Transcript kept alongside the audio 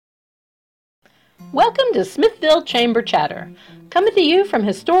Welcome to Smithville Chamber Chatter, coming to you from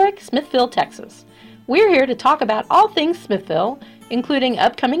historic Smithville, Texas. We're here to talk about all things Smithville, including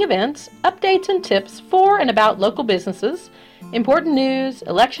upcoming events, updates and tips for and about local businesses, important news,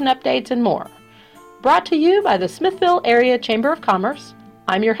 election updates, and more. Brought to you by the Smithville Area Chamber of Commerce,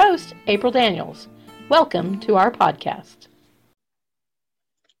 I'm your host, April Daniels. Welcome to our podcast.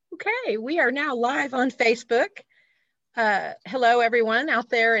 Okay, we are now live on Facebook. Hello, everyone out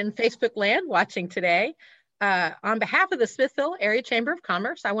there in Facebook land watching today. On behalf of the Smithville Area Chamber of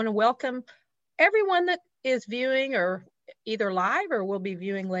Commerce, I want to welcome everyone that is viewing or either live or will be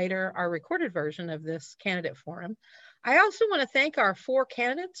viewing later our recorded version of this candidate forum. I also want to thank our 4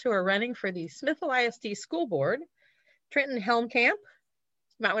 candidates who are running for the Smithville ISD School Board. Trenton Helmkamp,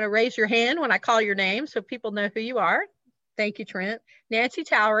 you might want to raise your hand when I call your name so people know who you are. Thank you, Trent. Nancy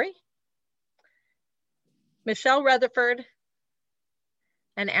Towery, Michelle Rutherford,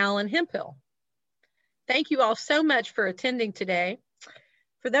 and Alan Hemphill. Thank you all so much for attending today.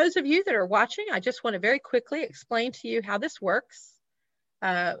 For those of you that are watching, I just want to very quickly explain to you how this works.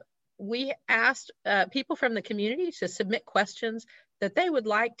 We asked people from the community to submit questions that they would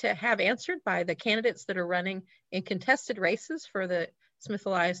like to have answered by the candidates that are running in contested races for the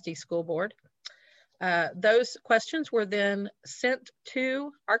Smithville ISD School Board. Those questions were then sent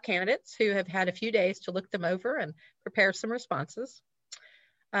to our candidates who have had a few days to look them over and prepare some responses.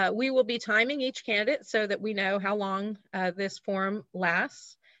 We will be timing each candidate so that we know how long this forum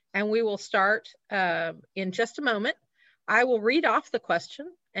lasts, and we will start in just a moment. I will read off the question,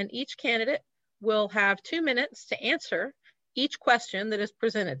 and each candidate will have 2 minutes to answer each question that is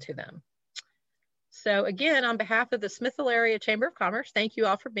presented to them. So again, on behalf of the Smithville Area Chamber of Commerce, thank you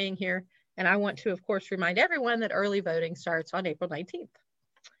all for being here. And I want to, of course, remind everyone that early voting starts on April 19th.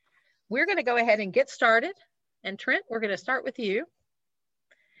 We're going to go ahead and get started. And Trent, we're going to start with you.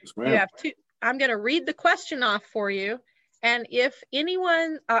 Yes, ma'am. You have 2. I'm going to read the question off for you. And if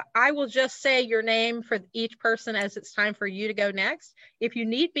anyone, I will just say your name for each person as it's time for you to go next. If you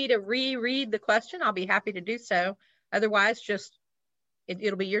need me to reread the question, I'll be happy to do so. Otherwise, just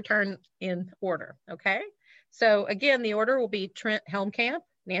it'll be your turn in order. Okay. So again, the order will be Trent Helmkamp,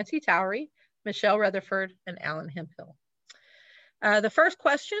 Nancy Towery, Michelle Rutherford, and Alan Hemphill. The first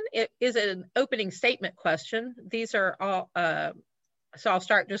question is an opening statement question. These are all, so I'll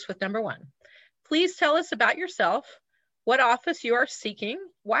start just with number 1. Please tell us about yourself, what office you are seeking,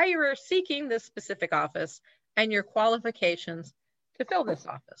 why you are seeking this specific office, and your qualifications to fill this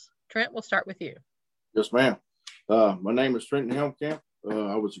office. Trent, we'll start with you. Yes, ma'am. My name is Trenton Helmkamp.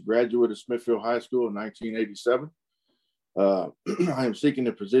 I was a graduate of Smithville High School in 1987. I am seeking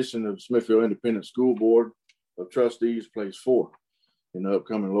the position of Smithville Independent School Board of Trustees, Place 4, in the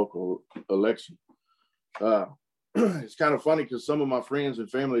upcoming local election. It's kind of funny because some of my friends and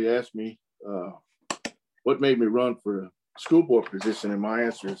family asked me what made me run for the school board position, and my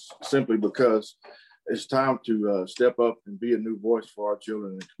answer is simply because it's time to step up and be a new voice for our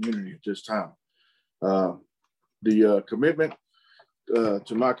children in the community at this time. The commitment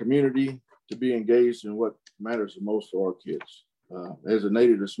to my community to be engaged in what matters the most for our kids. As a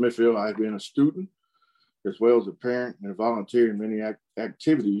native of Smithville, I've been a student as well as a parent and volunteer in many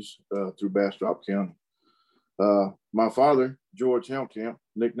activities through Bastrop County. My father, George Helmkamp,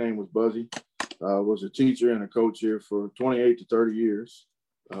 nickname was Buzzy, was a teacher and a coach here for 28 to 30 years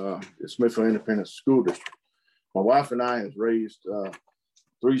at Smithville Independent School District. My wife and I have raised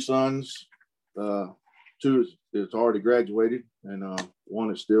 3 sons. 2 is already graduated, and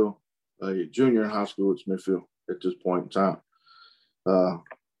 1 is still a junior in high school at Smithville at this point in time.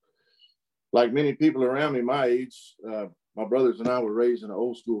 Like many people around me my age, my brothers and I were raised in an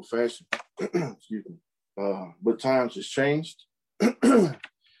old school fashion. Excuse me. But times has changed.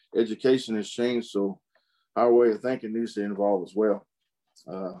 Education has changed, so our way of thinking needs to evolve as well.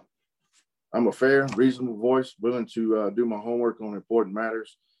 I'm a fair, reasonable voice, willing to do my homework on important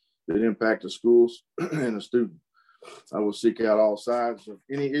matters that impact the schools and the student. I will seek out all sides of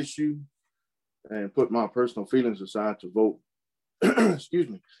any issue and put my personal feelings aside to vote. Excuse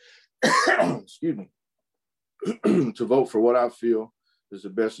me. Excuse me. To vote for what I feel is the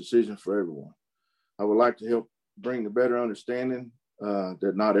best decision for everyone. I would like to help bring a better understanding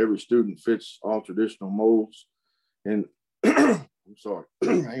that not every student fits all traditional molds. And I'm sorry,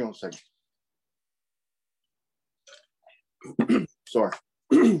 hang on a second. Sorry.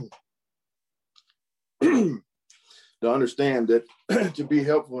 To understand that to be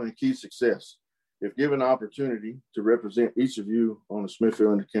helpful in key success, if given the opportunity to represent each of you on the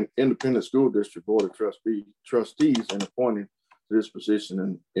Smithville Independent School District Board of Trustees and appointed to this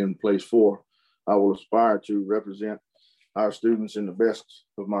position in place 4, I will aspire to represent our students in the best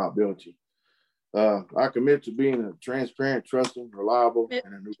of my ability. I commit to being a transparent, trusting, reliable,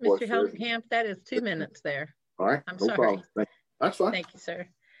 and a new voice. Mr. Helgenkamp, that is 2 minutes there. All right, I'm no sorry. problem. That's fine. Thank you, sir.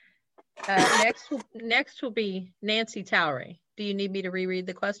 Next will be Nancy Towery. Do you need me to reread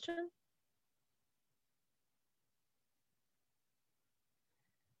the question?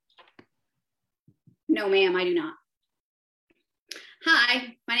 No, ma'am, I do not.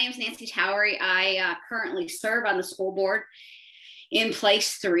 Hi, my name is Nancy Towery. I currently serve on the school board in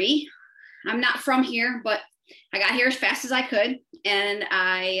place 3. I'm not from here, but I got here as fast as I could, and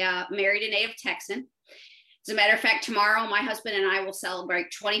I married a native Texan. As a matter of fact, tomorrow my husband and I will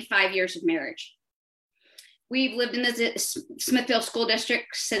celebrate 25 years of marriage. We've lived in the Smithville School District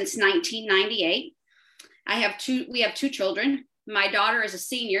since 1998. We have 2 children. My daughter is a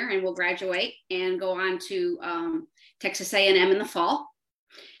senior and will graduate and go on to Texas A&M in the fall.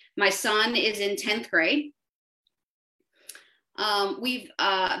 My son is in 10th grade.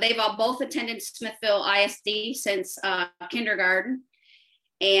 They've all both attended Smithville ISD since kindergarten.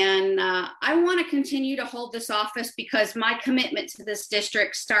 And I want to continue to hold this office because my commitment to this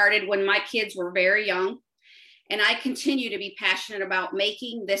district started when my kids were very young. And I continue to be passionate about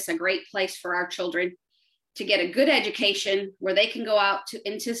making this a great place for our children to get a good education where they can go out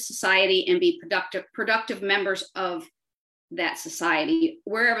into society and be productive members of that society,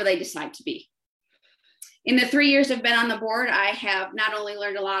 wherever they decide to be. In the 3 years I've been on the board, I have not only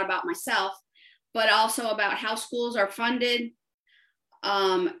learned a lot about myself, but also about how schools are funded,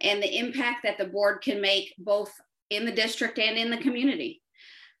 and the impact that the board can make both in the district and in the community.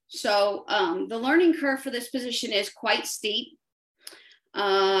 So the learning curve for this position is quite steep.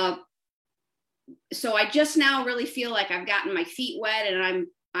 So I just now really feel like I've gotten my feet wet, and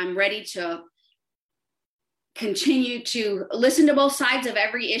I'm ready to continue to listen to both sides of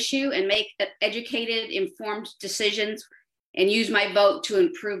every issue and make educated, informed decisions and use my vote to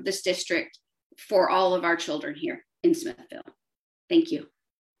improve this district for all of our children here in Smithville. Thank you.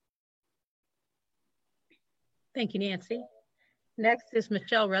 Thank you, Nancy. Next is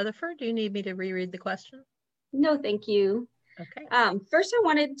Michelle Rutherford. Do you need me to reread the question? No, thank you. Okay. First, I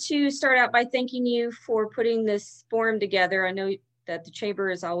wanted to start out by thanking you for putting this forum together. I know that the Chamber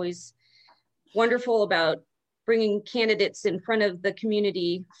is always wonderful about bringing candidates in front of the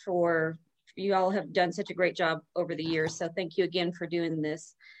community. You all have done such a great job over the years. So thank you again for doing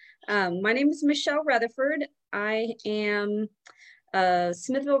this. My name is Michelle Rutherford. I am a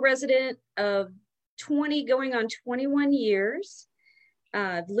Smithville resident of 20 going on 21 years.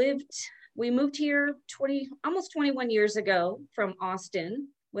 We moved here almost 21 years ago from Austin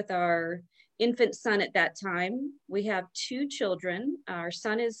with our infant son at that time. We have 2 children. Our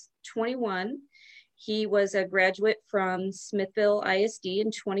son is 21. He was a graduate from Smithville ISD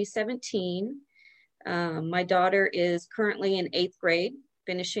in 2017. My daughter is currently in 8th grade,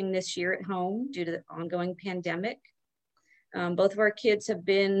 finishing this year at home due to the ongoing pandemic. Both of our kids have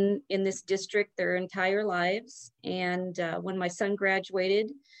been in this district their entire lives. And when my son graduated,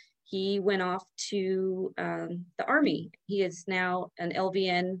 he went off to the Army. He is now an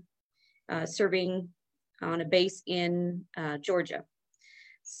LVN serving on a base in Georgia.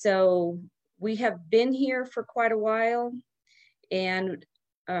 So we have been here for quite a while, and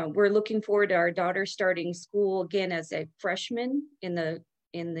we're looking forward to our daughter starting school again as a freshman in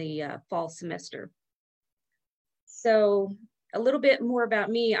the fall semester. So a little bit more about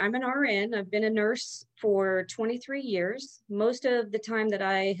me. I'm an RN. I've been a nurse for 23 years. Most of the time that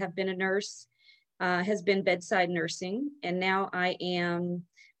I have been a nurse has been bedside nursing, and now I am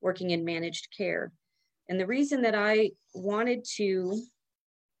working in managed care. And the reason that I wanted to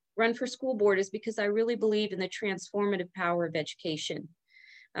run for school board is because I really believe in the transformative power of education.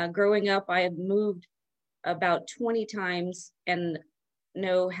 Growing up, I have moved about 20 times and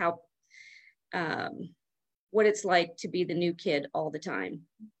know how what it's like to be the new kid all the time.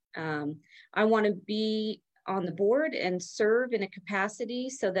 I want to be on the board and serve in a capacity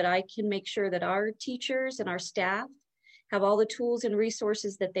so that I can make sure that our teachers and our staff have all the tools and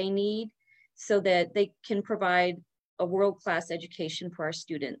resources that they need so that they can provide a world-class education for our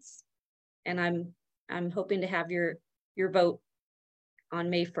students. And I'm hoping to have your vote on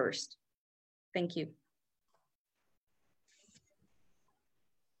May 1st. Thank you.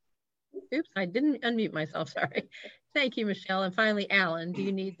 Oops, I didn't unmute myself, sorry. Thank you, Michelle. And finally, Alan, do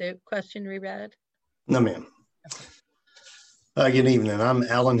you need the question reread? No, ma'am. Good evening. I'm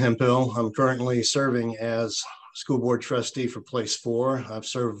Alan Hemphill. I'm currently serving as school board trustee for Place 4. I've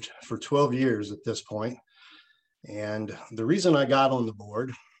served for 12 years at this point. And the reason I got on the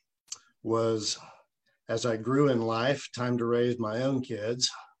board was as I grew in life, time to raise my own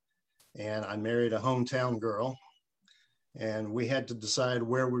kids. And I married a hometown girl. And we had to decide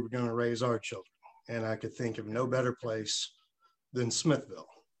where we were going to raise our children. and I could think of no better place than Smithville.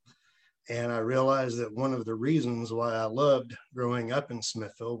 And I realized that one of the reasons why I loved growing up in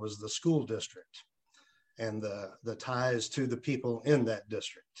Smithville was the school district and the ties to the people in that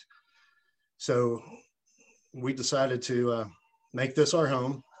district. So we decided to make this our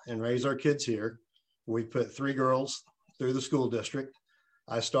home and raise our kids here. We put 3 girls through the school district.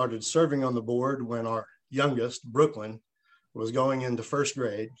 I started serving on the board when our youngest, Brooklyn, was going into 1st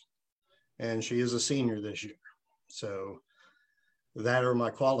grade, and she is a senior this year. So that are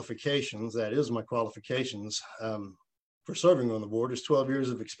my qualifications. That is my qualifications for serving on the board, is 12 years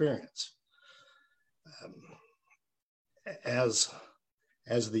of experience. As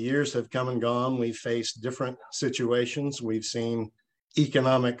the years have come and gone, we've faced different situations. We've seen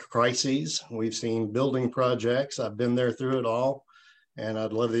economic crises. We've seen building projects. I've been there through it all, and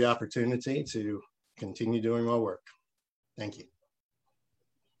I'd love the opportunity to continue doing my work. Thank you.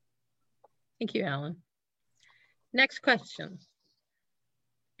 Thank you, Alan. Next question.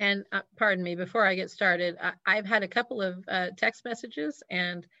 And pardon me, before I get started, I've had a couple of text messages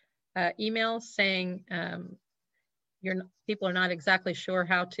and emails saying people are not exactly sure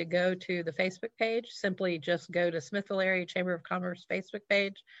how to go to the Facebook page. Simply just go to Smithville Area Chamber of Commerce Facebook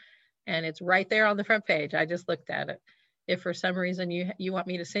page, and it's right there on the front page. I just looked at it. If for some reason you want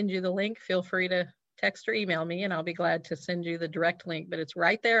me to send you the link, feel free to text or email me, and I'll be glad to send you the direct link. But it's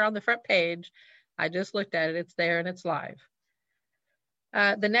right there on the front page. I just looked at it. It's there and it's live.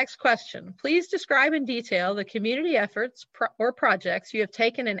 The next question, please describe in detail the community efforts or projects you have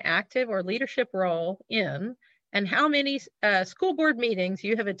taken an active or leadership role in, and how many school board meetings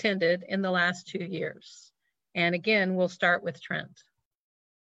you have attended in the last 2 years. And again, we'll start with Trent.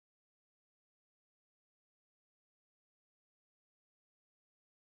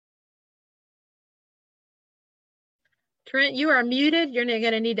 Trent, you are muted. You're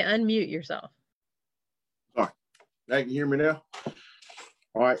going to need to unmute yourself. All right. Now you can hear me now?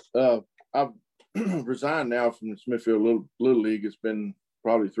 All right. I've resigned now from the Smithfield Little League. It's been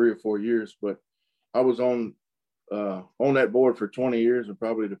probably 3 or 4 years, but I was on that board for 20 years, and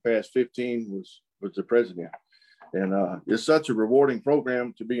probably the past 15 was the president. And it's such a rewarding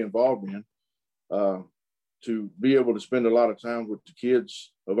program to be involved in, to be able to spend a lot of time with the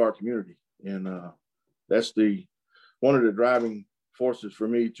kids of our community. And that's one of the driving forces for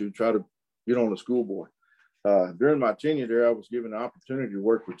me to try to get on the school board. During my tenure there, I was given the opportunity to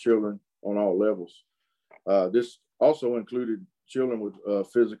work with children on all levels. This also included children with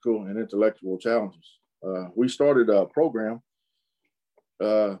physical and intellectual challenges. We started a program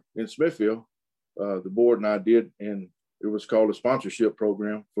in Smithfield, the board and I did, and it was called a sponsorship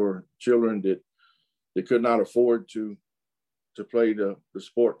program for children that could not afford to play the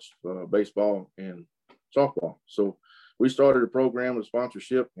sports, baseball and softball. So we started a program of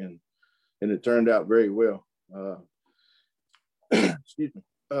sponsorship, and it turned out very well. Excuse me.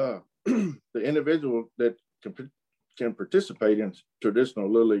 The individual that can participate in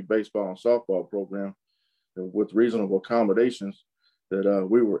traditional Little League baseball and softball program with reasonable accommodations, that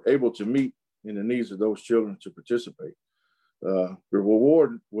we were able to meet in the needs of those children to participate. The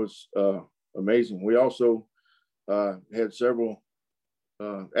reward was amazing. We also had several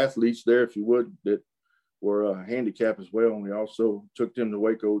athletes there, if you would, that were handicapped as well. And we also took them to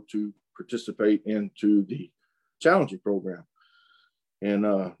Waco to participate into the challenging program. And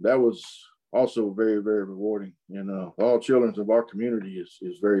that was also very, very rewarding. And all children of our community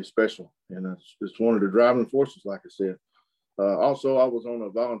is very special. And it's one of the driving forces, like I said. Also, I was on a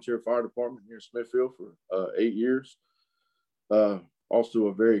volunteer fire department here in Smithfield for 8 years. Also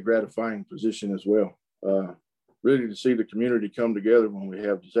a very gratifying position as well. Really to see the community come together when we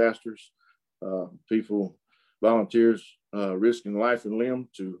have disasters, people, volunteers risking life and limb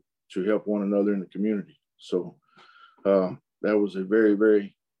to help one another in the community. So that was a very,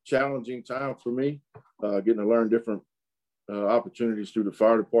 very challenging time for me, getting to learn different opportunities through the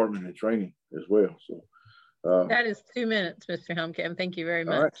fire department and training as well. So that is 2 minutes, Mr. Helmkamp. Thank you very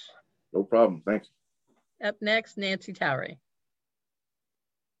much. All right. No problem. Thanks. Up next, Nancy Towery.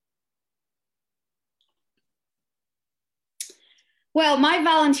 Well, my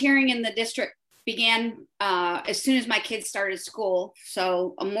volunteering in the district began as soon as my kids started school,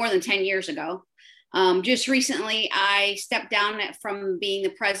 so more than 10 years ago. Just recently, I stepped down from being the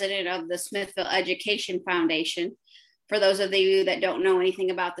president of the Smithville Education Foundation. For those of you that don't know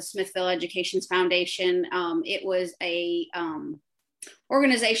anything about the Smithville Education Foundation, it was a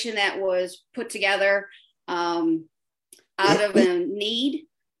organization that was put together out of a need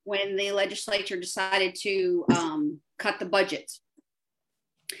when the legislature decided to cut the budgets.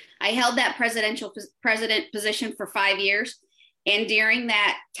 I held that president position for 5 years, And during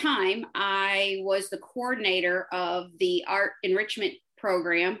that time, I was the coordinator of the art enrichment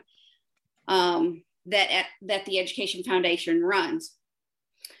program that the Education Foundation runs.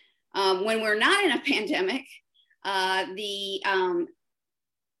 When we're not in a pandemic, the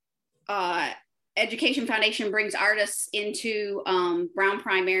Education Foundation brings artists into Brown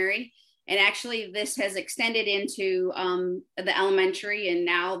Primary. And actually, this has extended into the elementary. And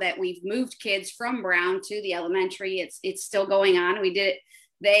now that we've moved kids from Brown to the elementary, it's still going on. We did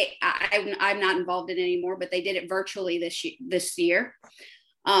it. I'm not involved in it anymore, but they did it virtually this year.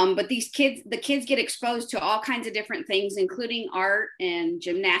 But the kids get exposed to all kinds of different things, including art and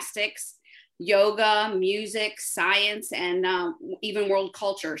gymnastics, yoga, music, science, and even world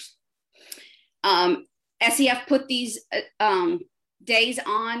cultures. SEF put these days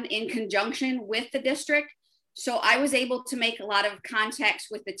on in conjunction with the district. So I was able to make a lot of contacts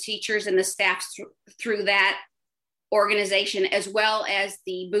with the teachers and the staff through that organization, as well as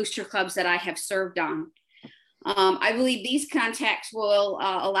the booster clubs that I have served on. I believe these contacts will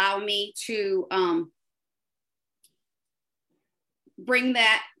allow me to bring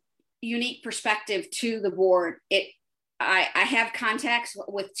that unique perspective to the board. I have contacts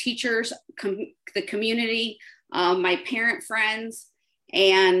with teachers, the community, my parent friends,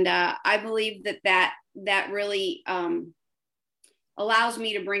 and I believe that really allows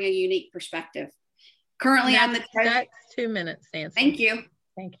me to bring a unique perspective. Currently, that's 2 minutes, Nancy. Thank you.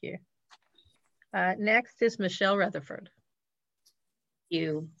 Thank you. Next is Michelle Rutherford. Thank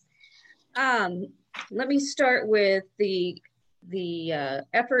you. Let me start with the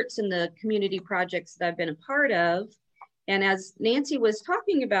efforts and the community projects that I've been a part of. And as Nancy was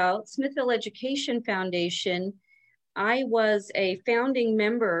talking about, Smithville Education Foundation, I was a founding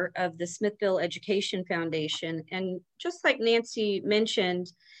member of the Smithville Education Foundation. And just like Nancy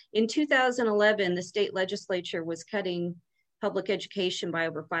mentioned, in 2011, the state legislature was cutting public education by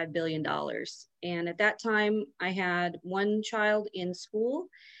over $5 billion. And at that time, I had one child in school,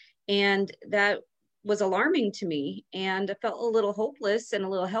 and that was alarming to me. And I felt a little hopeless and a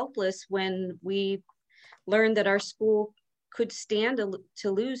little helpless when we learned that our school could stand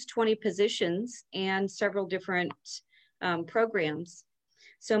to lose 20 positions and several different programs.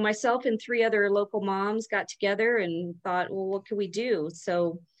 So myself and 3 other local moms got together and thought, well, what can we do?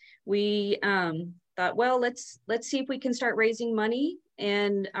 So we thought, well, let's see if we can start raising money.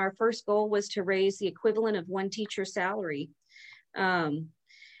 And our first goal was to raise the equivalent of 1 teacher's salary.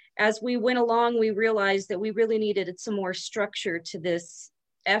 As we went along, we realized that we really needed some more structure to this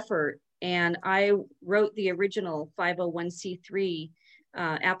effort. And I wrote the original 501c3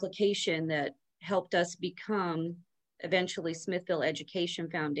 application that helped us become eventually Smithville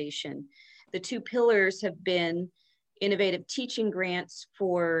Education Foundation. The 2 pillars have been innovative teaching grants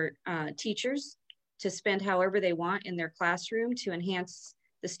for teachers to spend however they want in their classroom to enhance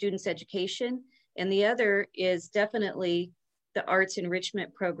the students' education. And the other is definitely the arts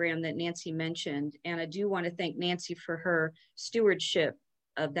enrichment program that Nancy mentioned. And I do want to thank Nancy for her stewardship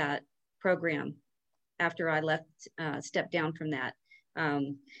of that program after I stepped down from that.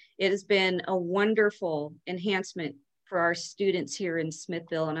 It has been a wonderful enhancement for our students here in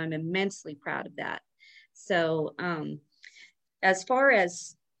Smithville, and I'm immensely proud of that. So as far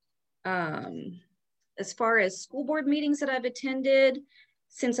as school board meetings that I've attended,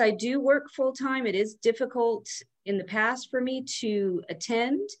 since I do work full-time, it is difficult in the past for me to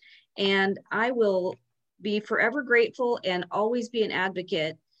attend, and I will be forever grateful and always be an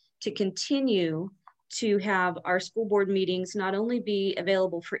advocate to continue to have our school board meetings not only be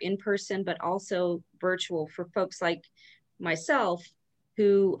available for in-person, but also virtual for folks like myself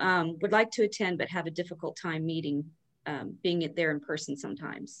who would like to attend but have a difficult time being there in person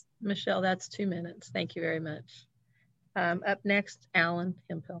sometimes. Michelle, that's 2 minutes. Thank you very much. Up next, Alan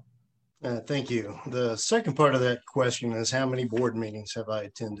Hemphill. Thank you. The second part of that question is, how many board meetings have I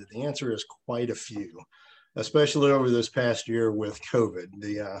attended? The answer is quite a few, especially over this past year with COVID,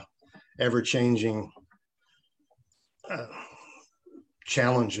 the ever-changing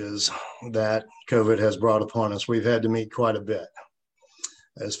challenges that COVID has brought upon us. We've had to meet quite a bit.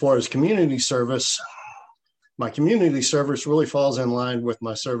 As far as community service, my community service really falls in line with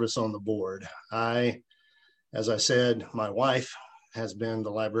my service on the board. As I said, my wife has been the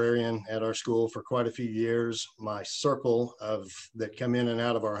librarian at our school for quite a few years. My circle that come in and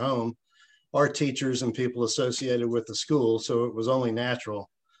out of our home are teachers and people associated with the school. So it was only natural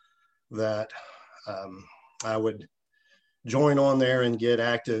that I would join on there and get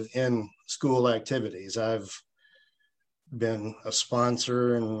active in school activities. I've been a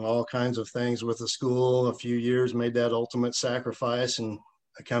sponsor and all kinds of things with the school a few years, made that ultimate sacrifice and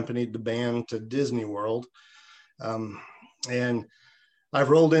accompanied the band to Disney World. And I've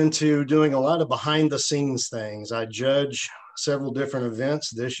rolled into doing a lot of behind the scenes things. I judge several different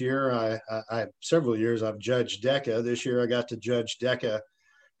events. This year, several years I've judged DECA. This year I got to judge DECA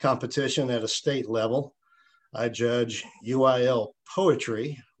competition at a state level. I judge UIL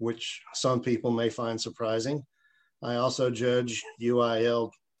poetry, which some people may find surprising. I also judge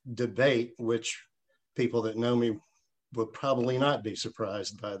UIL debate, which people that know me would probably not be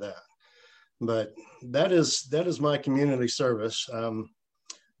surprised by that. But that is my community service.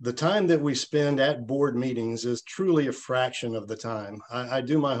 The time that we spend at board meetings is truly a fraction of the time. I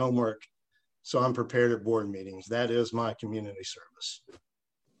do my homework, so I'm prepared at board meetings. That is my community service.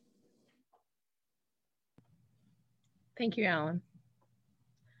 Thank you, Alan.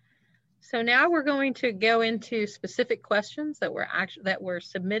 So now we're going to go into specific questions that were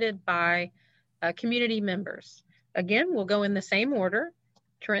submitted by community members. Again, we'll go in the same order: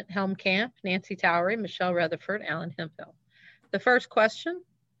 Trent Helmkamp, Nancy Towery, Michelle Rutherford, Alan Hemphill. The first question,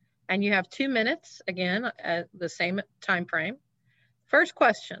 and you have 2 minutes, again, at the same time frame. First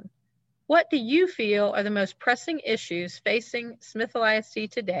question: what do you feel are the most pressing issues facing Smithville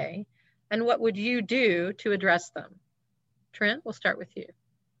ISD today, and what would you do to address them? Trent, we'll start with you.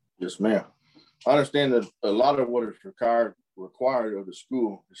 Yes, ma'am. I understand that a lot of what is required of the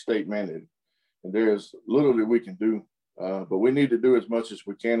school is state mandated, and there's little that we can do, but we need to do as much as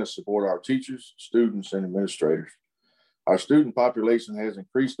we can to support our teachers, students, and administrators. Our student population has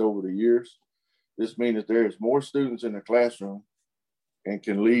increased over the years. This means that there is more students in the classroom and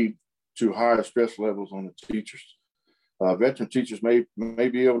can lead to higher stress levels on the teachers. Veteran teachers may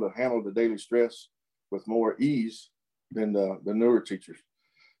be able to handle the daily stress with more ease than the newer teachers.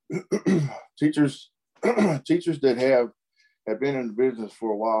 Teachers that have been in the business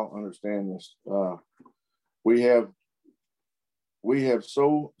for a while understand this. We have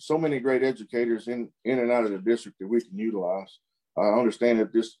so many great educators in and out of the district that we can utilize. I understand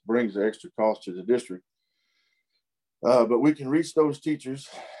that this brings the extra cost to the district, but we can reach those teachers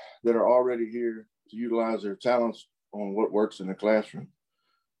that are already here to utilize their talents on what works in the classroom.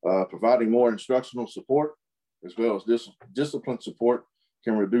 Providing more instructional support as well as discipline support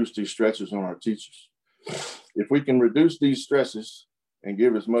can reduce these stresses on our teachers. If we can reduce these stresses and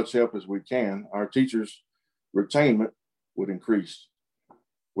give as much help as we can, our teachers' retainment would increase.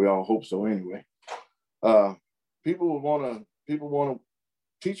 We all hope so anyway.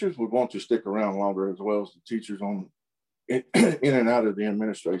 Teachers would want to stick around longer, as well as the teachers in and out of the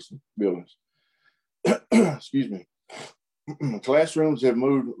administration buildings. Excuse me. Classrooms have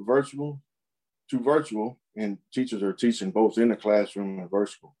moved to virtual, and teachers are teaching both in the classroom and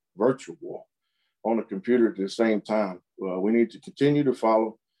virtual on the computer at the same time. We need to continue to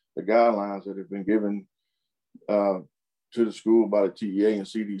follow the guidelines that have been given to the school by the TEA and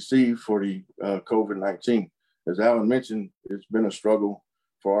CDC for the COVID-19. As Alan mentioned, it's been a struggle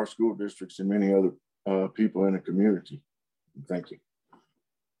for our school districts and many other people in the community. Thank you.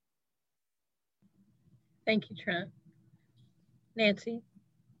 Thank you, Trent. Nancy?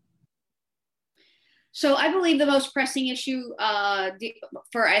 So I believe the most pressing issue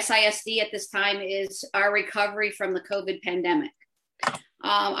for SISD at this time is our recovery from the COVID pandemic.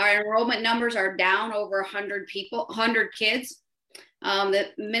 Our enrollment numbers are down over 100 kids. The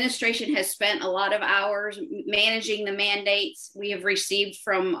administration has spent a lot of hours managing the mandates we have received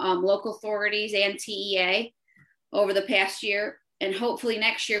from local authorities and TEA over the past year. And hopefully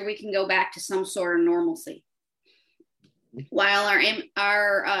next year we can go back to some sort of normalcy. While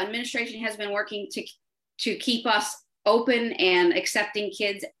our administration has been working to keep us open and accepting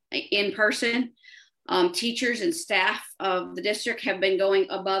kids in person, teachers and staff of the district have been going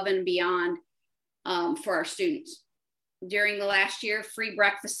above and beyond for our students. During the last year, free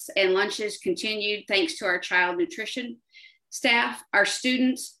breakfasts and lunches continued thanks to our child nutrition staff. Our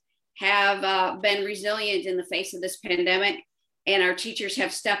students have been resilient in the face of this pandemic, and our teachers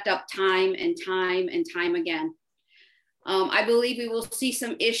have stepped up time and time again. I believe we will see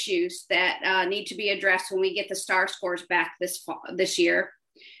some issues that need to be addressed when we get the STAR scores back this year.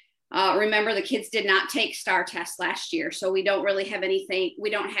 Remember, the kids did not take STAR tests last year, so we don't really have anything, we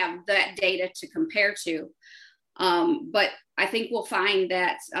don't have that data to compare to. But I think we'll find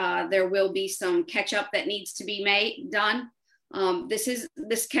that there will be some catch up that needs to be done.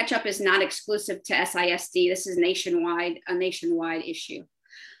 This catch up is not exclusive to SISD. This is a nationwide issue.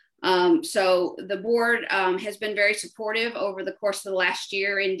 So the board has been very supportive over the course of the last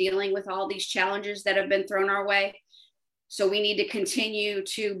year in dealing with all these challenges that have been thrown our way. So we need to continue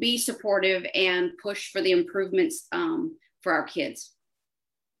to be supportive and push for the improvements for our kids.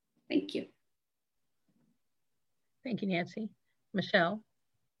 Thank you. Thank you, Nancy. Michelle?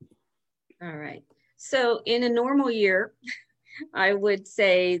 All right. So in a normal year, I would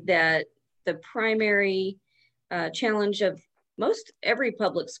say that the primary challenge of most every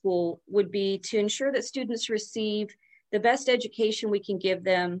public school would be to ensure that students receive the best education we can give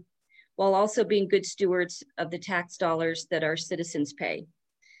them, while also being good stewards of the tax dollars that our citizens pay.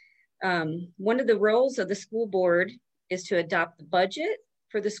 One of the roles of the school board is to adopt the budget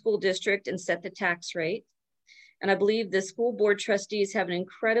for the school district and set the tax rate. And I believe the school board trustees have an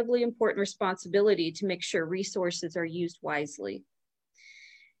incredibly important responsibility to make sure resources are used wisely.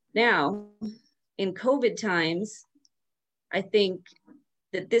 Now, in COVID times, I think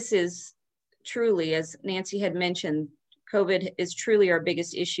that this is truly, as Nancy had mentioned, COVID is truly our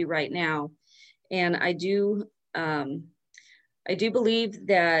biggest issue right now. And I do believe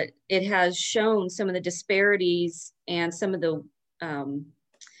that it has shown some of the disparities and some of the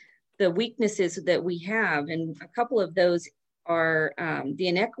weaknesses that we have. And a couple of those are the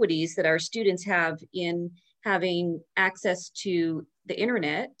inequities that our students have in having access to the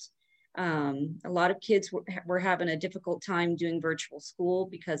internet. A lot of kids were having a difficult time doing virtual school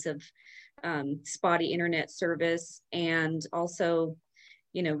because of spotty internet service, and also,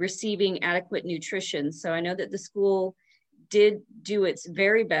 receiving adequate nutrition. So I know that the school did do its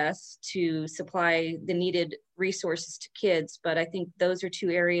very best to supply the needed resources to kids, but I think those are two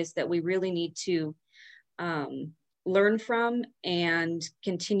areas that we really need to learn from and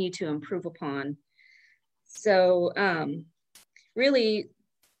continue to improve upon. So really,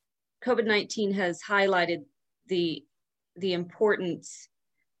 COVID-19 has highlighted the importance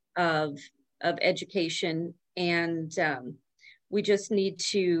of education, and we just need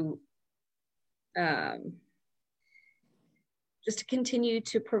to continue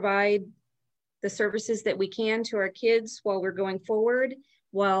to provide the services that we can to our kids while we're going forward,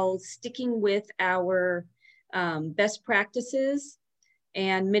 while sticking with our best practices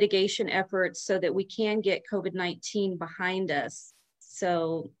and mitigation efforts so that we can get COVID-19 behind us.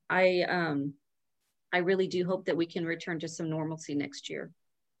 So I really do hope that we can return to some normalcy next year.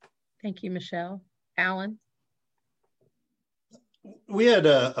 Thank you, Michelle. Alan? We had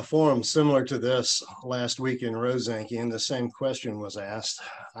a forum similar to this last week in Rosanke, and the same question was asked.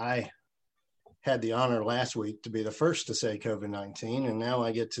 I had the honor last week to be the first to say COVID-19, and now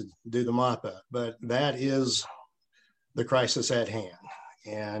I get to do the mop-up. But that is the crisis at hand.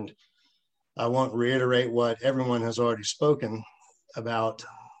 And I won't reiterate what everyone has already spoken about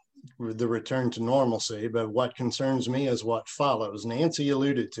the return to normalcy, but what concerns me is what follows. Nancy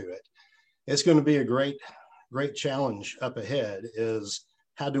alluded to it. It's going to be a great challenge up ahead, is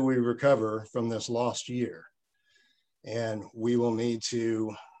how do we recover from this lost year? And we will need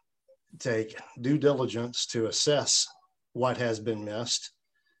to take due diligence to assess what has been missed.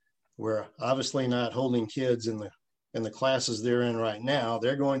 We're obviously not holding kids in the classes they're in right now.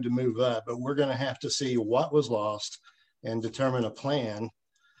 They're going to move up, but we're going to have to see what was lost and determine a plan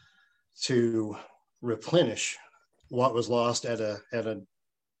to replenish what was lost at a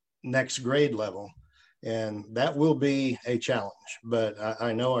next grade level. And that will be a challenge, but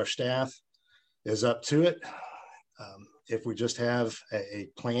I know our staff is up to it. If we just have a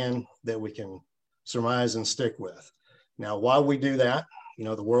plan that we can surmise and stick with. Now, while we do that,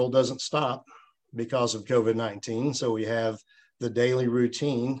 the world doesn't stop because of COVID-19. So we have the daily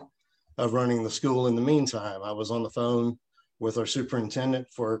routine of running the school in the meantime. I was on the phone with our superintendent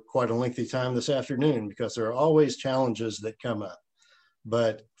for quite a lengthy time this afternoon, because there are always challenges that come up.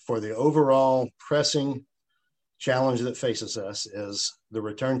 But for the overall pressing challenge that faces us is the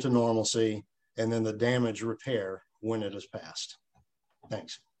return to normalcy, and then the damage repair when it is passed.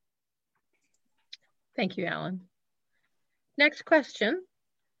 Thanks. Thank you, Alan. Next question.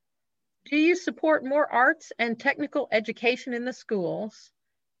 Do you support more arts and technical education in the schools?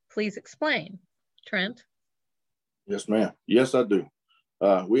 Please explain. Trent? Yes, ma'am. Yes, I do.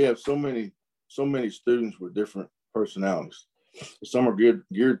 We have so many students with different personalities. Some are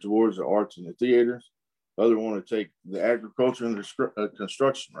geared towards the arts and the theaters. Others want to take the agriculture and the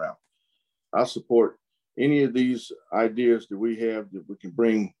construction route. I support any of these ideas that we have that we can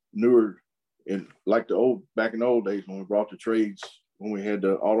bring newer, and like back in the old days when we brought the trades, when we had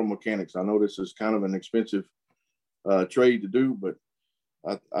the auto mechanics. I know this is kind of an expensive trade to do, but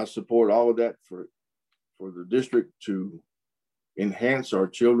I support all of that for the district to enhance our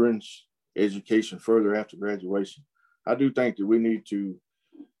children's education further after graduation. I do think that we need to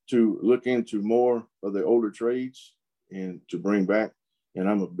look into more of the older trades and to bring back, and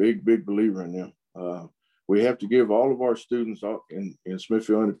I'm a big believer in them. We have to give all of our students in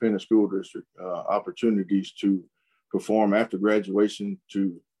Smithfield Independent School District opportunities to perform after graduation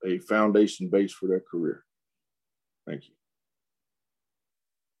to a foundation base for their career. Thank you.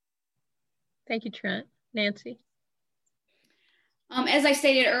 Thank you, Trent. Nancy? As I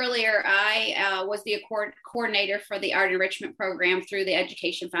stated earlier, I was the coordinator for the Art Enrichment Program through the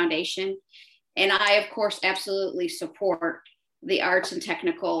Education Foundation. And I, of course, absolutely support the arts and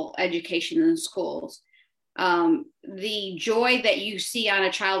technical education in schools. The joy that you see on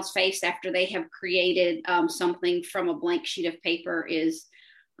a child's face after they have created something from a blank sheet of paper is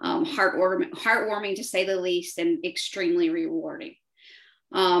heartwarming to say the least, and extremely rewarding.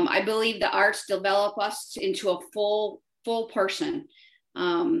 I believe the arts develop us into a full person.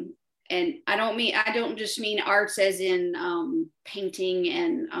 And I don't just mean arts as in painting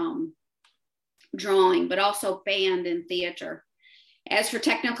and drawing, but also band and theater. As for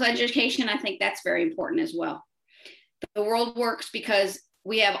technical education, I think that's very important as well. The world works because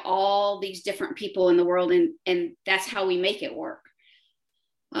we have all these different people in the world, and that's how we make it work.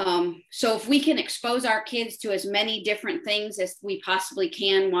 So if we can expose our kids to as many different things as we possibly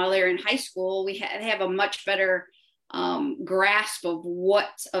can while they're in high school, we have a much better grasp of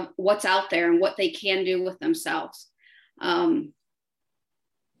what's out there and what they can do with themselves. The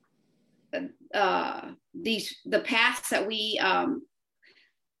paths that we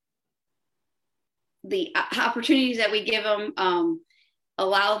the opportunities that we give them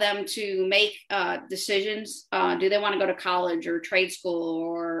allow them to make decisions. Do they want to go to college or trade school,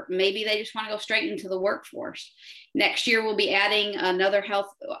 or maybe they just want to go straight into the workforce? Next year, we'll be adding another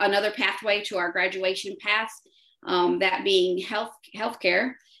pathway to our graduation path, that being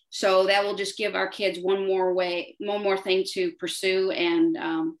healthcare. So that will just give our kids one more thing to pursue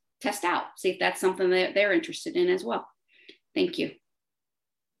and test out, see if that's something that they're interested in as well. Thank you.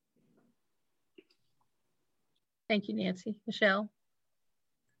 Thank you, Nancy. Michelle?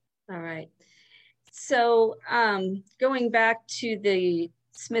 All right. So going back to the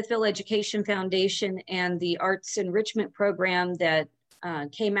Smithville Education Foundation and the Arts Enrichment Program that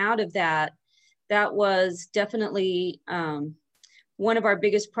came out of that, that was definitely one of our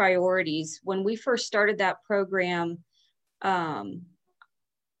biggest priorities. When we first started that program,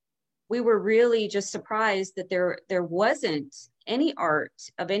 we were really just surprised that there wasn't any art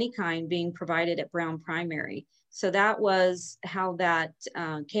of any kind being provided at Brown Primary. So that was how that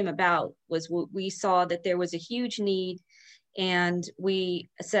came about, was we saw that there was a huge need, and we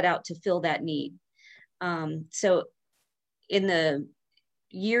set out to fill that need. So in the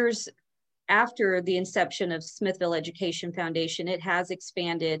years after the inception of Smithville Education Foundation, it has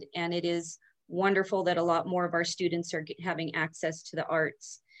expanded, and it is wonderful that a lot more of our students are having access to the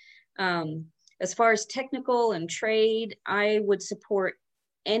arts. As far as technical and trade, I would support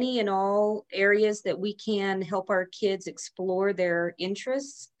any and all areas that we can help our kids explore their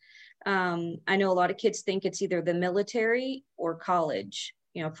interests. I know a lot of kids think it's either the military or college,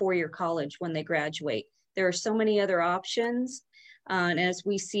 four-year college when they graduate. There are so many other options. And as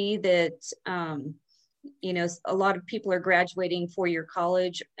we see that, a lot of people are graduating four-year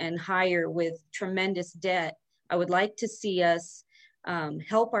college and higher with tremendous debt, I would like to see us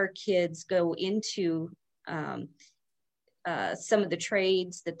help our kids go into some of the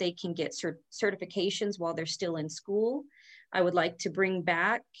trades that they can get certifications while they're still in school. I would like to bring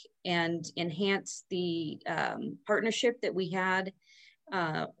back and enhance the partnership that we had,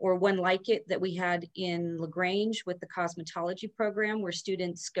 or one like it that we had in LaGrange with the cosmetology program, where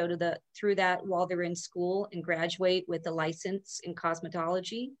students go through that while they're in school and graduate with a license in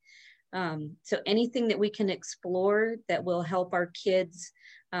cosmetology. So anything that we can explore that will help our kids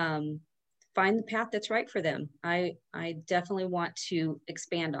find the path that's right for them. I definitely want to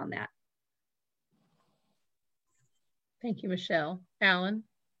expand on that. Thank you, Michelle. Alan?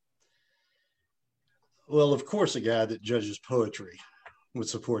 Well, of course, a guy that judges poetry would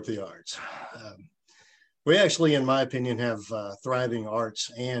support the arts. We actually, in my opinion, have thriving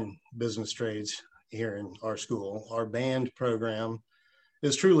arts and business trades here in our school. Our band program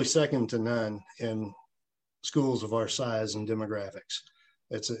is truly second to none in schools of our size and demographics.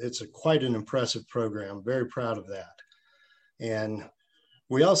 It's quite an impressive program. Very proud of that. And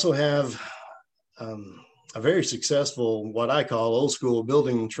we also have a very successful, what I call old school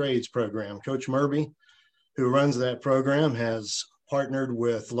building and trades program. Coach Murby, who runs that program, has partnered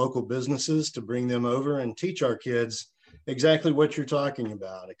with local businesses to bring them over and teach our kids exactly what you're talking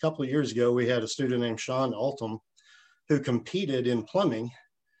about. A couple of years ago, we had a student named Sean Altum who competed in plumbing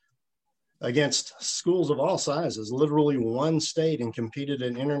against schools of all sizes, literally one state, and competed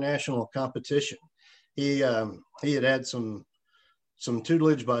in international competition. He had some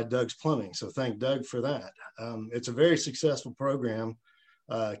tutelage by Doug's Plumbing, so thank Doug for that. It's a very successful program.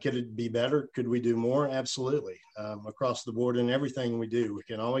 Could it be better? Could we do more? Absolutely. Across the board in everything we do, we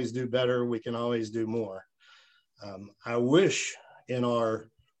can always do better. We can always do more. I wish in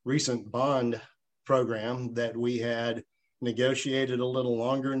our recent bond program that we had negotiated a little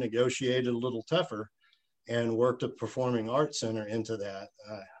longer, negotiated a little tougher, and worked a performing arts center into that.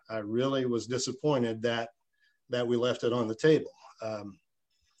 I really was disappointed that we left it on the table.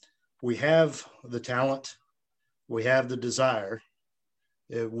 We have the talent, we have the desire.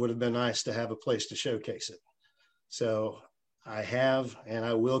 It would have been nice to have a place to showcase it. So I have, and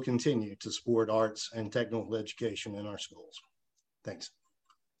I will continue to support arts and technical education in our schools. Thanks.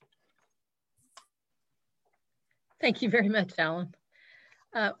 Thank you very much, Alan.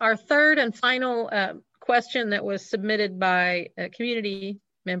 Our third and final question that was submitted by community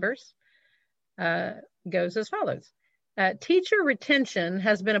members goes as follows. Teacher retention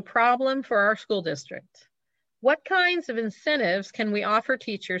has been a problem for our school district. What kinds of incentives can we offer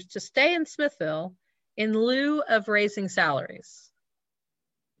teachers to stay in Smithville in lieu of raising salaries?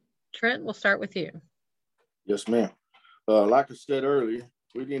 Trent, we'll start with you. Yes, ma'am. Like I said earlier,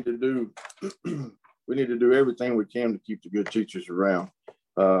 we need to do everything we can to keep the good teachers around.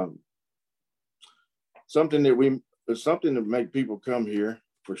 Something that make people come here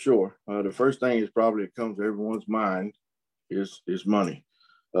for sure. The first thing is probably it comes to everyone's mind is money.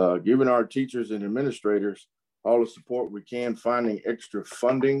 Giving our teachers and administrators all the support we can, finding extra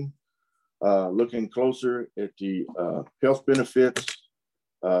funding, looking closer at the health benefits.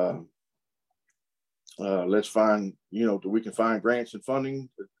 Let's find, we can find grants and funding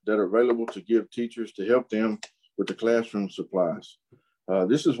that are available to give teachers to help them with the classroom supplies.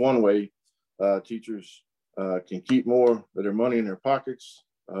 This is one way teachers can keep more of their money in their pockets,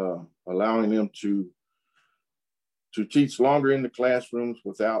 allowing them to teach longer in the classrooms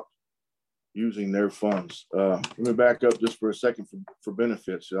without using their funds. Let me back up just for a second for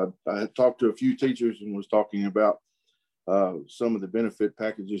benefits. I had talked to a few teachers and was talking about some of the benefit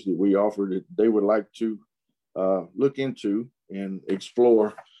packages that we offer that they would like to look into and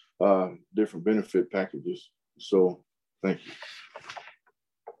explore different benefit packages. So thank you.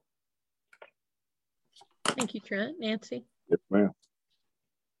 Thank you, Trent. Nancy? Yes, ma'am.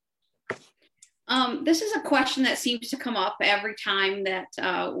 This is a question that seems to come up every time that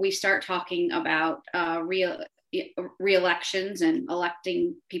we start talking about re-elections and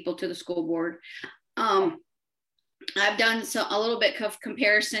electing people to the school board. I've done a little bit of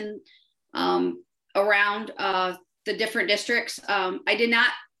comparison around the different districts. I did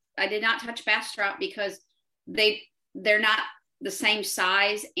not touch Bastrop because they're not the same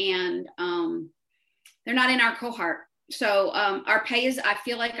size, and they're not in our cohort. So our pay is, I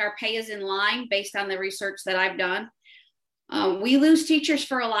feel like our pay is in line based on the research that I've done. We lose teachers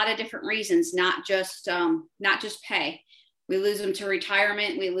for a lot of different reasons, not just pay. We lose them to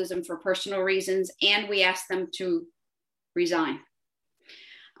retirement, we lose them for personal reasons, and we ask them to resign.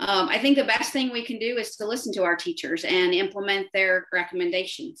 I think the best thing we can do is to listen to our teachers and implement their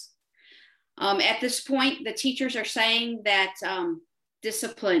recommendations. At this point, the teachers are saying that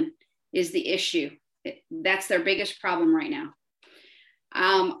discipline is the issue. That's their biggest problem right now.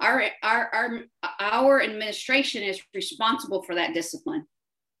 Our administration is responsible for that discipline,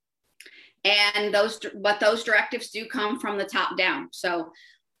 and those directives do come from the top down. So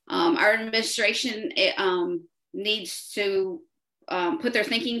our administration needs to put their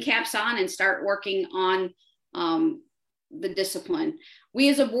thinking caps on and start working on the discipline. We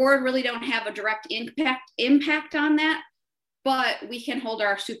as a board really don't have a direct impact on that, but we can hold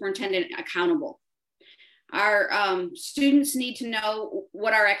our superintendent accountable. Our students need to know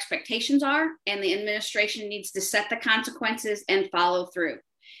what our expectations are, and the administration needs to set the consequences and follow through.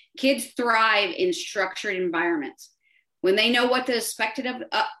 Kids thrive in structured environments. When they know what is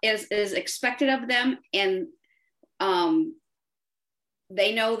expected of them, and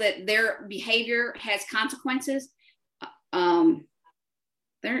they know that their behavior has consequences, they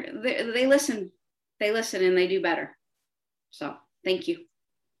listen and they do better. So thank you.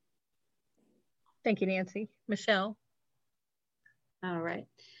 Thank you, Nancy. Michelle? All right.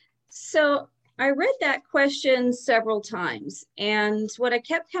 So I read that question several times, and what I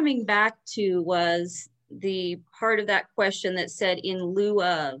kept coming back to was the part of that question that said in lieu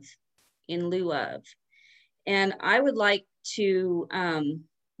of. And I would like to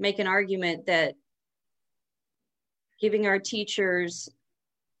make an argument that giving our teachers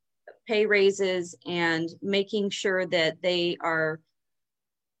pay raises and making sure that they are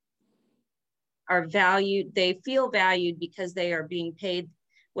valued, they feel valued because they are being paid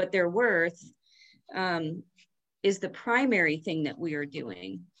what they're worth, is the primary thing that we are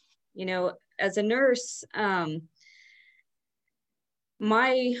doing. You know, as a nurse,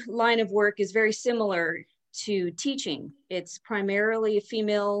 my line of work is very similar to teaching. It's primarily a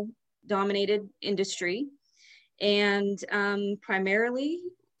female dominated industry, and primarily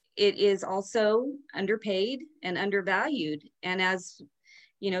it is also underpaid and undervalued. And as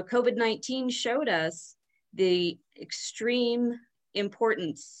you know, COVID-19 showed us the extreme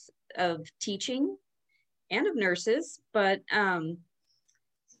importance of teaching and of nurses, but the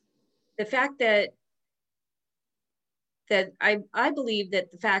fact that I believe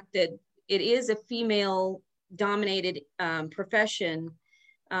that the fact that it is a female dominated profession,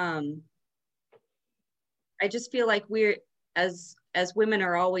 I just feel like we're, as women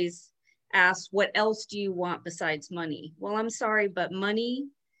are always asked, what else do you want besides money? Well, I'm sorry, but money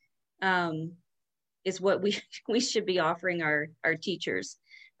is what we should be offering our teachers.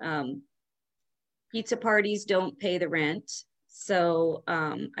 Pizza parties don't pay the rent. So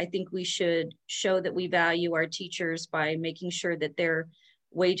I think we should show that we value our teachers by making sure that their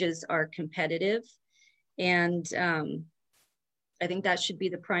wages are competitive. And I think that should be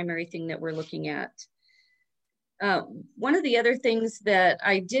the primary thing that we're looking at. One of the other things that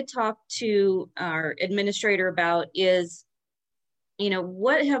I did talk to our administrator about is, you know,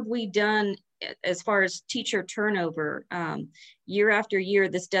 what have we done as far as teacher turnover? Year after year,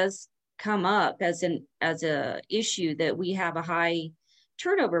 this does come up as a issue that we have a high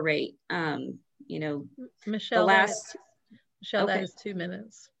turnover rate. You know, Michelle, the last Michelle, okay. that is 2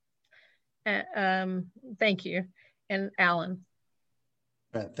 minutes. Thank you. And Alan.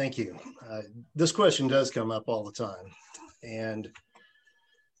 Thank you. This question does come up all the time. And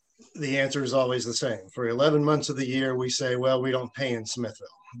the answer is always the same. For 11 months of the year, we say, well, we don't pay in Smithville.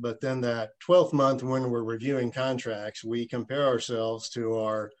 But then that 12th month when we're reviewing contracts, we compare ourselves to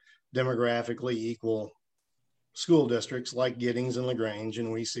our demographically equal school districts like Giddings and LaGrange,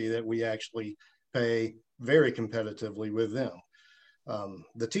 and we see that we actually pay very competitively with them.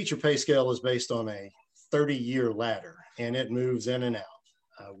 The teacher pay scale is based on a 30-year ladder, and it moves in and out.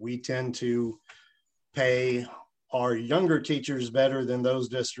 We tend to pay our younger teachers better than those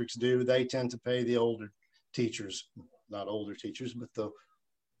districts do. They tend to pay the older teachers, not older teachers, but the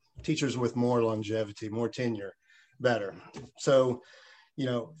teachers with more longevity, more tenure, better. So, you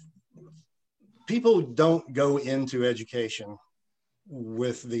know, people don't go into education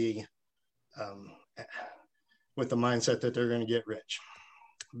with the mindset that they're going to get rich.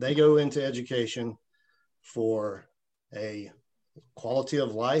 They go into education for a quality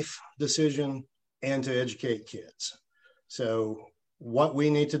of life decision and to educate kids. So what we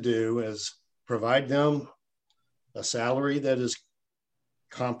need to do is provide them a salary that is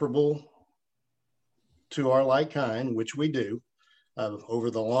comparable to our like kind, which we do. Over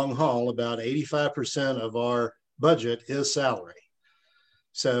the long haul, about 85% of our budget is salary.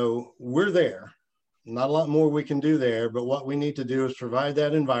 So we're there. Not a lot more we can do there, but what we need to do is provide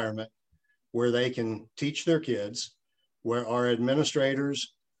that environment where they can teach their kids, where our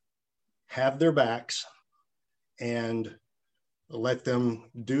administrators have their backs, and let them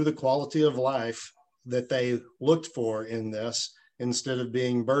do the quality of life that they looked for in this, instead of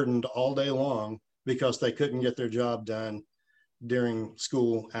being burdened all day long because they couldn't get their job done during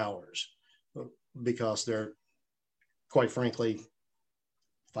school hours, because they're, quite frankly,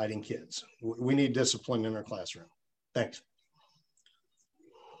 fighting kids. We need discipline in our classroom. Thanks.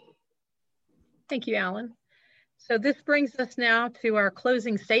 Thank you, Alan. So this brings us now to our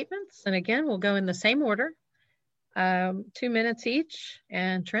closing statements. And again, we'll go in the same order, 2 minutes each.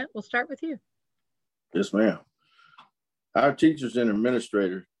 And Trent, we'll start with you. Yes, ma'am. Our teachers and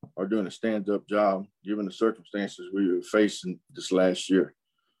administrators are doing a stand-up job given the circumstances we were facing this last year.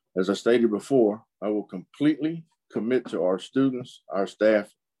 As I stated before, I will completely commit to our students, our staff,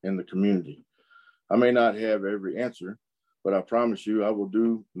 and the community. I may not have every answer, but I promise you I will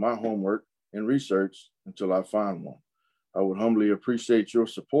do my homework and research until I find one. I would humbly appreciate your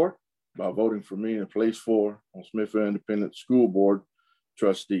support by voting for me in place 4 on Smithville Independent School Board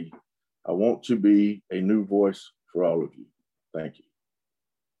trustee. I want to be a new voice for all of you. Thank you.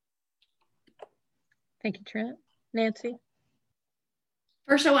 Thank you, Trent. Nancy?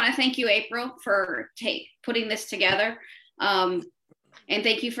 First, I want to thank you, April, for putting this together. And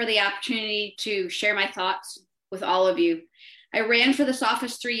thank you for the opportunity to share my thoughts with all of you. I ran for this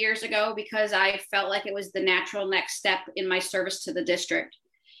office 3 years ago because I felt like it was the natural next step in my service to the district.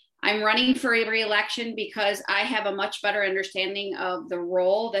 I'm running for a re-election because I have a much better understanding of the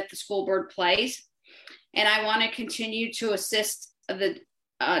role that the school board plays. And I want to continue to assist the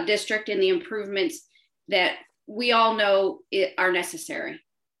district in the improvements that we all know are necessary.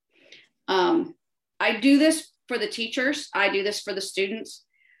 I do this for the teachers. I do this for the students.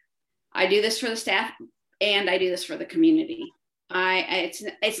 I do this for the staff, and I do this for the community.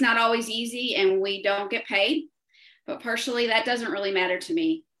 It's not always easy, and we don't get paid, but personally, that doesn't really matter to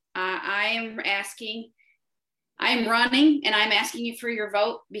me. I am asking I am running and I'm asking you for your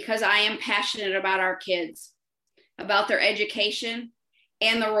vote because I am passionate about our kids, about their education,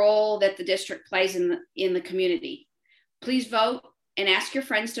 and the role that the district plays in the community. Please vote and ask your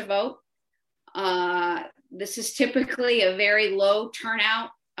friends to vote. This is typically a very low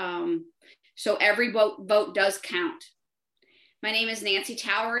turnout, so every vote does count. My name is Nancy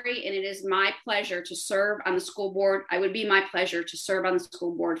Towery, and it is my pleasure to serve on the school board. It would be my pleasure to serve on the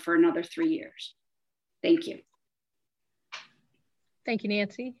school board for another 3 years. Thank you. Thank you,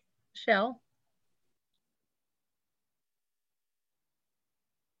 Nancy. Michelle?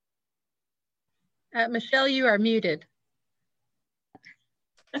 Michelle, you are muted.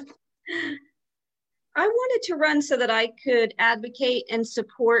 I wanted to run so that I could advocate and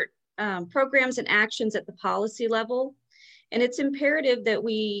support programs and actions at the policy level. And it's imperative that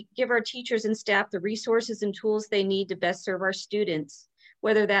we give our teachers and staff the resources and tools they need to best serve our students,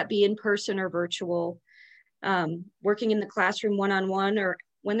 whether that be in person or virtual, working in the classroom one-on-one, or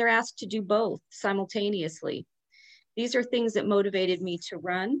when they're asked to do both simultaneously. These are things that motivated me to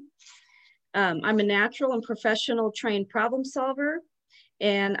run. I'm a natural and professional trained problem solver,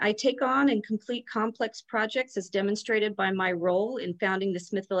 and I take on and complete complex projects as demonstrated by my role in founding the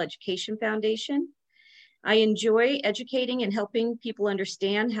Smithville Education Foundation. I enjoy educating and helping people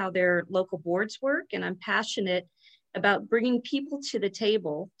understand how their local boards work, and I'm passionate about bringing people to the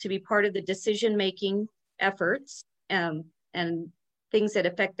table to be part of the decision-making efforts and things that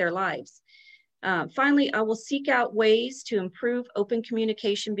affect their lives. Finally, I will seek out ways to improve open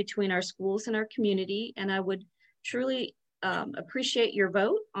communication between our schools and our community, and I would truly appreciate your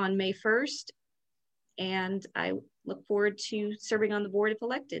vote on May 1st, and I look forward to serving on the board if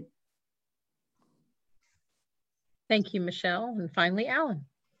elected. Thank you, Michelle. And finally, Alan.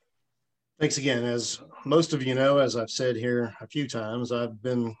 Thanks again. As most of you know, as I've said here a few times, I've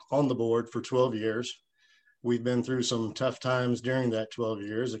been on the board for 12 years. We've been through some tough times during that 12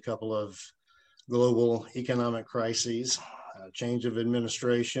 years, a couple of global economic crises, change of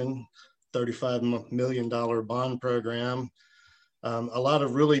administration, $35 million bond program, a lot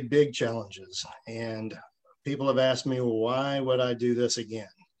of really big challenges. And people have asked me, well, why would I do this again?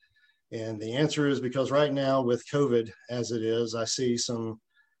 And the answer is because right now with COVID as it is, I see some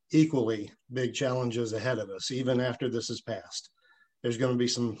equally big challenges ahead of us, even after this is passed. There's going to be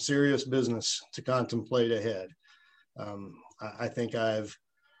some serious business to contemplate ahead. I think I've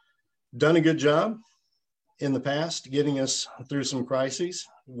done a good job in the past getting us through some crises,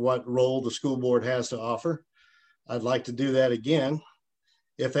 what role the school board has to offer. I'd like to do that again.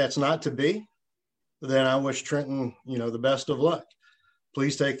 If that's not to be, then I wish Trenton, the best of luck.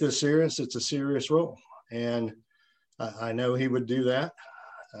 Please take this serious. It's a serious role. And I know he would do that.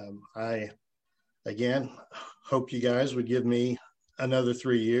 I, again, hope you guys would give me another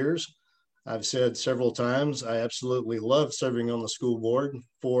 3 years. I've said several times, I absolutely love serving on the school board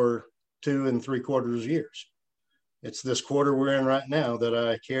for 2 3/4 years. It's this quarter we're in right now that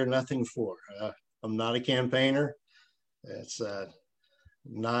I care nothing for. I'm not a campaigner. It's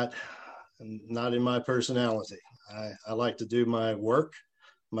not in my personality. I like to do my work,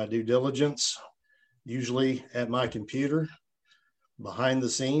 my due diligence, usually at my computer, behind the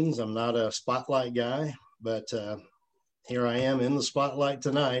scenes. I'm not a spotlight guy, but here I am in the spotlight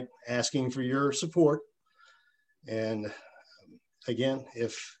tonight asking for your support. And again,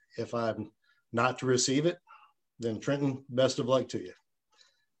 if I'm not to receive it, then Trenton, best of luck to you.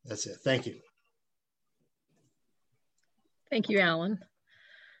 That's it. Thank you. Thank you, Alan.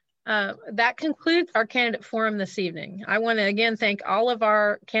 That concludes our candidate forum this evening. I want to again thank all of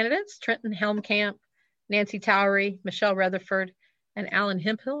our candidates, Trenton Helmkamp, Nancy Towery, Michelle Rutherford, and Alan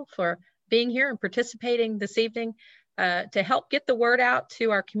Hemphill for being here and participating this evening to help get the word out to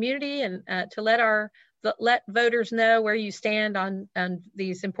our community and to let voters know where you stand on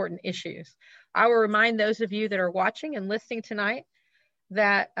these important issues. I will remind those of you that are watching and listening tonight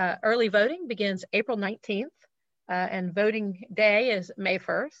that early voting begins April 19th and voting day is May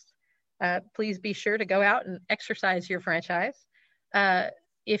 1st. Please be sure to go out and exercise your franchise.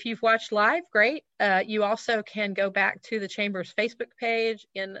 If you've watched live, great. You also can go back to the Chamber's Facebook page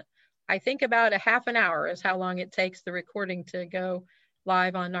in, I think, about a half an hour is how long it takes the recording to go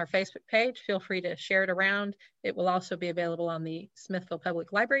live on our Facebook page. Feel free to share it around. It will also be available on the Smithville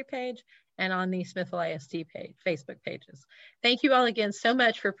Public Library page and on the Smithville ISD page, Facebook pages. Thank you all again so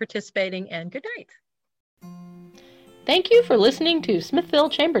much for participating, and good night. Thank you for listening to Smithville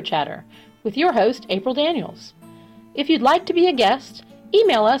Chamber Chatter with your host, April Daniels. If you'd like to be a guest,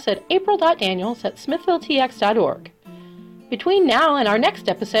 email us at april.daniels@smithvilletx.org. Between now and our next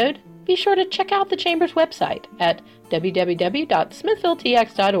episode, be sure to check out the Chamber's website at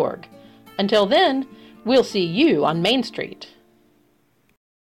www.smithvilletx.org. Until then, We'll see you on Main Street.